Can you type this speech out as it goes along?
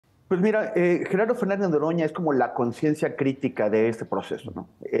Pues mira, Gerardo Fernández Noroña es como la conciencia crítica de este proceso, ¿no?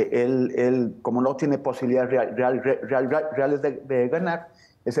 Él, como no tiene posibilidades reales de ganar,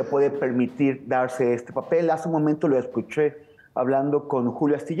 él se puede permitir darse este papel. Hace un momento lo escuché hablando con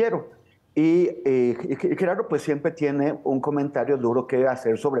Julio Astillero y Gerardo pues siempre tiene un comentario duro que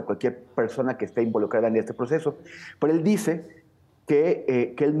hacer sobre cualquier persona que esté involucrada en este proceso, pero él dice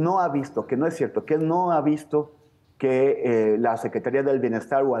que él no ha visto, que no es cierto, que él no ha visto que la Secretaría del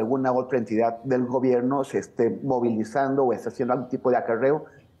Bienestar o alguna otra entidad del gobierno se esté movilizando o esté haciendo algún tipo de acarreo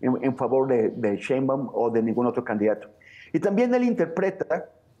en favor de Sheinbaum o de ningún otro candidato. Y también él interpreta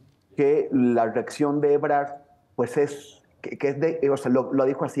que la reacción de Ebrard, pues que es o sea, lo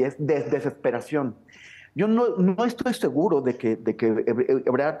dijo así, es de desesperación. Yo no estoy seguro de que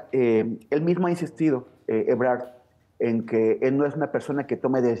Ebrard, él mismo ha insistido, Ebrard, en que él no es una persona que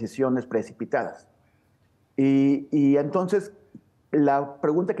tome decisiones precipitadas. Y entonces la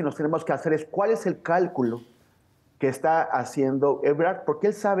pregunta que nos tenemos que hacer es ¿cuál es el cálculo que está haciendo Ebrard? Porque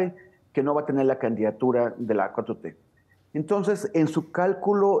él sabe que no va a tener la candidatura de la 4T. Entonces, en su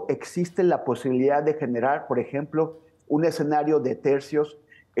cálculo existe la posibilidad de generar, por ejemplo, un escenario de tercios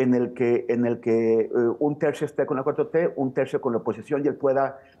en el que un tercio esté con la 4T, un tercio con la oposición y él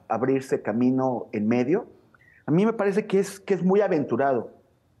pueda abrirse camino en medio. A mí me parece que es muy aventurado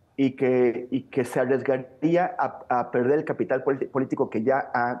y que se arriesgaría a perder el capital político que ya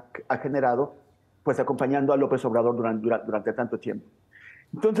ha generado, pues acompañando a López Obrador durante tanto tiempo.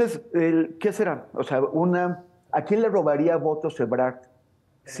 Entonces, ¿qué será? O sea, ¿a quién le robaría votos Ebrard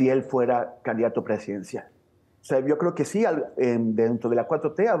si él fuera candidato presidencial? O sea, yo creo que sí, dentro de la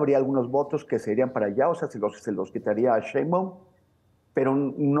 4T habría algunos votos que se irían para allá, o sea, se los quitaría a Sheinbaum, pero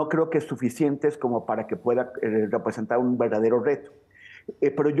no creo que es suficientes como para que pueda representar un verdadero reto.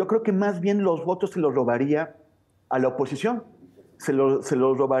 Pero yo creo que más bien los votos se los robaría a la oposición, se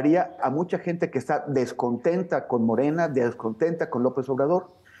los robaría a mucha gente que está descontenta con Morena, descontenta con López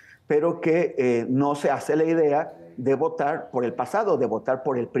Obrador, pero que no se hace la idea de votar por el pasado, de votar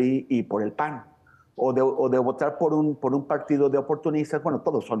por el PRI y por el PAN, o de votar por un partido de oportunistas. Bueno,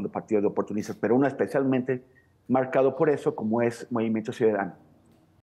 todos son de partidos de oportunistas, pero uno especialmente marcado por eso, como es Movimiento Ciudadano.